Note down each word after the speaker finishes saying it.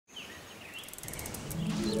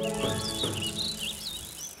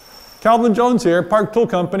Calvin Jones here, Park Tool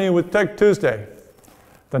Company with Tech Tuesday.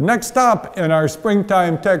 The next stop in our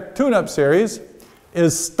Springtime Tech Tune-Up series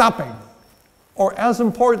is stopping, or as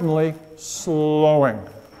importantly, slowing.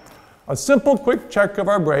 A simple quick check of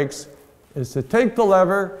our brakes is to take the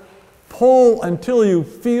lever, pull until you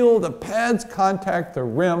feel the pads contact the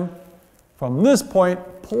rim. From this point,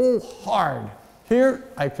 pull hard. Here,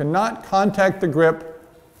 I cannot contact the grip.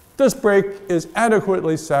 This brake is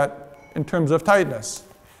adequately set in terms of tightness.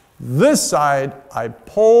 This side, I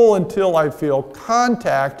pull until I feel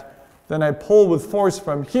contact, then I pull with force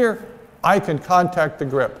from here. I can contact the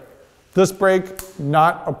grip. This brake,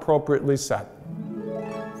 not appropriately set.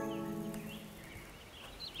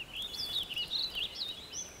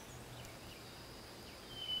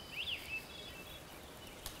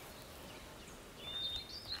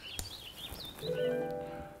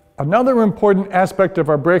 Another important aspect of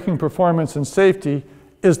our braking performance and safety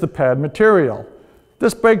is the pad material.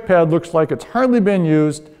 This brake pad looks like it's hardly been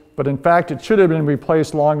used, but in fact it should have been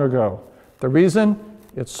replaced long ago. The reason?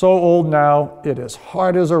 It's so old now, it is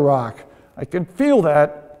hard as a rock. I can feel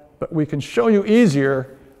that, but we can show you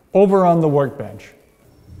easier over on the workbench.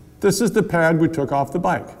 This is the pad we took off the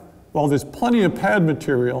bike. While there's plenty of pad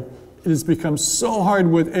material, it has become so hard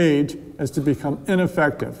with age as to become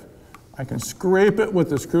ineffective. I can scrape it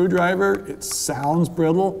with a screwdriver, it sounds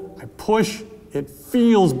brittle. I push, it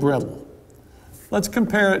feels brittle. Let's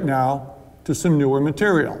compare it now to some newer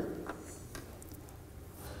material.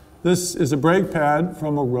 This is a brake pad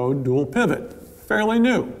from a Road Dual Pivot, fairly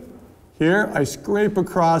new. Here I scrape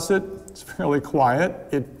across it, it's fairly quiet,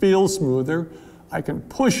 it feels smoother. I can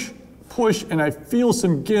push, and I feel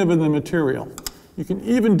some give in the material. You can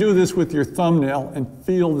even do this with your thumbnail and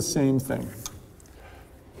feel the same thing.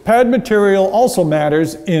 Pad material also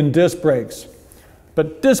matters in disc brakes.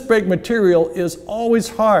 But disc brake material is always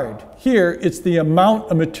hard. Here, it's the amount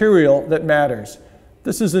of material that matters.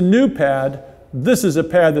 This is a new pad. This is a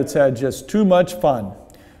pad that's had just too much fun.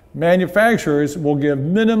 Manufacturers will give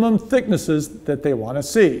minimum thicknesses that they want to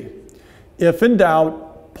see. If in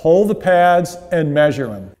doubt, pull the pads and measure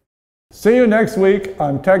them. See you next week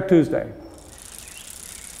on Tech Tuesday.